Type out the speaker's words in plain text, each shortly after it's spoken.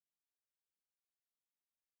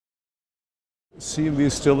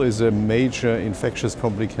CMV still is a major infectious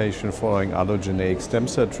complication following allogeneic stem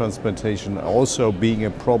cell transplantation, also being a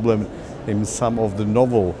problem in some of the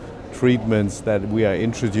novel treatments that we are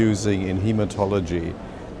introducing in hematology.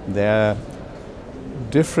 There are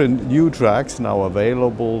different new drugs now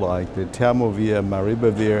available, like the letermovir,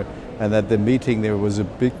 maribavir, and at the meeting there was a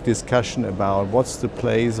big discussion about what's the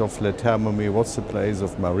place of letermovir, what's the place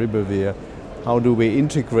of maribavir, how do we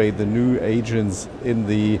integrate the new agents in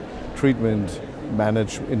the treatment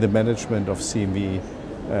in the management of CMV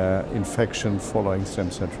infection following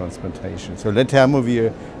stem cell transplantation. So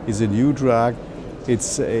letermovir is a new drug.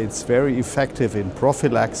 It's very effective in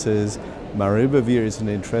prophylaxis. Maribavir is an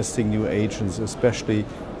interesting new agent, especially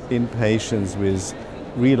in patients with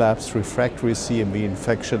relapsed refractory CMV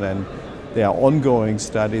infection, and there are ongoing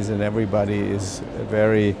studies and everybody is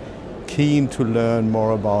very keen to learn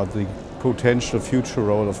more about the potential future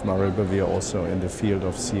role of maribavir also in the field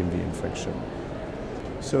of CMV infection.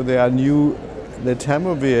 So there are new,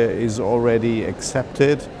 letermovir is already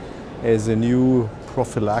accepted as a new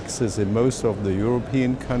prophylaxis in most of the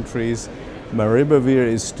European countries. Maribavir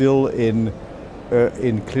is still in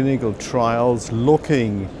clinical trials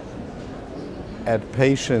looking at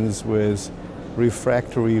patients with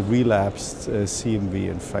refractory relapsed CMV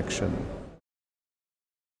infection.